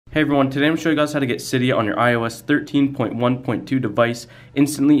Hey everyone, today I'm going to show you guys how to get Cydia on your iOS 13.1.2 device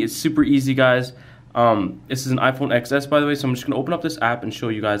instantly. It's super easy, guys. This is an iPhone XS, by the way, so I'm just going to open up this app and show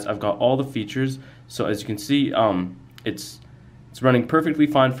you guys. I've got all the features. So as you can see, it's running perfectly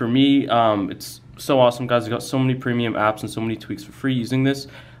fine for me. It's so awesome, guys. I've got so many premium apps and so many tweaks for free using this.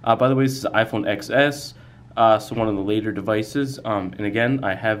 By the way, this is an iPhone XS, so one of the later devices. And again,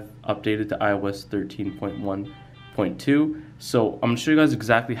 I have updated to iOS 13.1.2. So I'm going to show you guys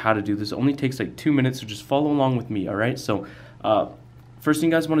exactly how to do this. It only takes like 2 minutes, so just follow along with me, alright? So first thing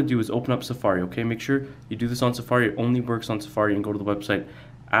you guys want to do is open up Safari, okay? Make sure you do this on Safari. It only works on Safari, and go to the website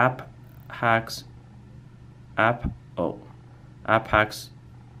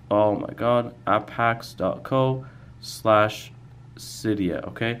apphacks.co/Cydia,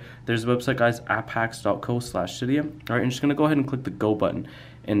 okay? There's a website, guys, apphacks.co/Cydia. Alright, I'm just going to go ahead and click the go button.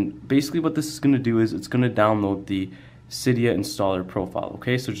 And basically what this is going to do is it's going to download the Cydia installer profile,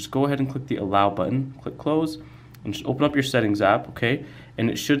 okay? So just go ahead and click the allow button, click close, and just open up your settings app, okay? And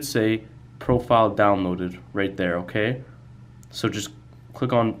it should say profile downloaded right there, okay? So just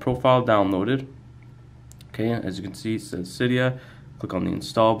click on profile downloaded, okay? As you can see, it says Cydia. Click on the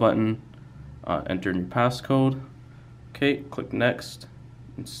install button, enter in your passcode, okay? Click next,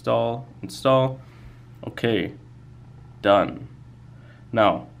 install, okay, done.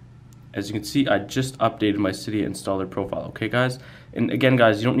 Now, as you can see, I just updated my Cydia installer profile, okay guys? And again,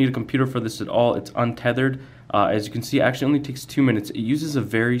 guys, you don't need a computer for this at all. It's untethered. As you can see, it actually only takes 2 minutes. It uses a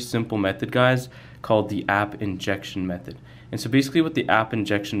very simple method, guys, called the app injection method. And so basically what the app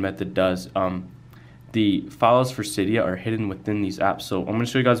injection method does, the files for Cydia are hidden within these apps. So I'm going to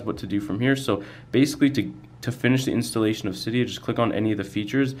show you guys what to do from here. So basically to finish the installation of Cydia, just click on any of the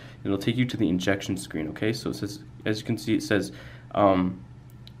features. It'll take you to the injection screen, okay? So it says, as you can see, it says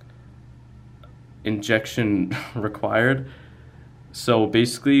injection required. So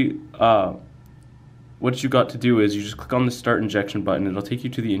basically what you got to do is you just click on the start injection button. It'll take you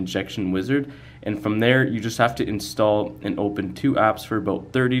to the injection wizard, and from there you just have to install and open 2 apps for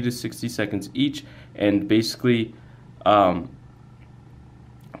about 30 to 60 seconds each, and basically the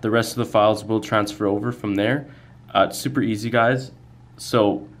rest of the files will transfer over from there. It's super easy, guys.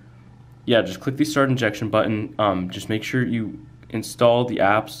 So yeah, just click the start injection button. Just make sure you install the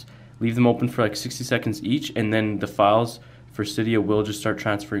apps, leave them open for like 60 seconds each, and then the files for Cydia will just start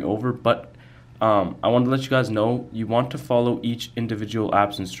transferring over. But I wanted to let you guys know you want to follow each individual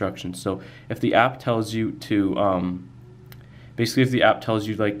app's instructions. So if the app tells you to basically, if the app tells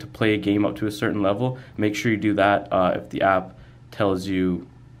you like to play a game up to a certain level, make sure you do that. If the app tells you,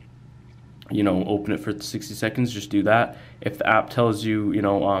 you know, open it for 60 seconds, just do that. If the app tells you, you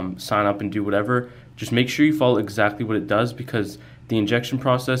know, sign up and do whatever, just make sure you follow exactly what it does, because the injection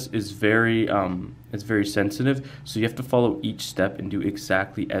process is very sensitive. So you have to follow each step and do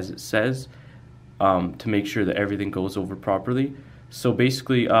exactly as it says, to make sure that everything goes over properly. So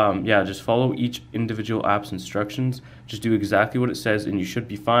basically, yeah, just follow each individual app's instructions. Just do exactly what it says, and you should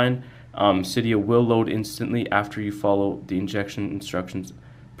be fine. Cydia will load instantly after you follow the injection instructions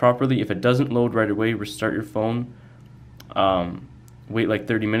properly. If it doesn't load right away, restart your phone. Wait like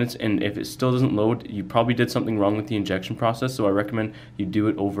 30 minutes, and if it still doesn't load, you probably did something wrong with the injection process, so I recommend you do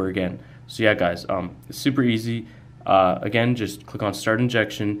it over again. So yeah, guys, it's super easy. Again, just click on start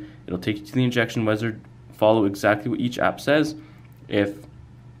injection. It'll take you to the injection wizard. Follow exactly what each app says. If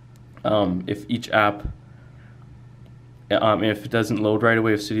each app, if it doesn't load right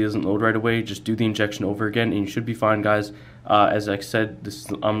away, if Cydia doesn't load right away, just do the injection over again, and you should be fine, guys. As I said,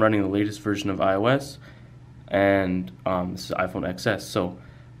 I'm running the latest version of iOS, and this is iPhone XS. So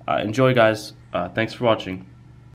enjoy, guys. Thanks for watching.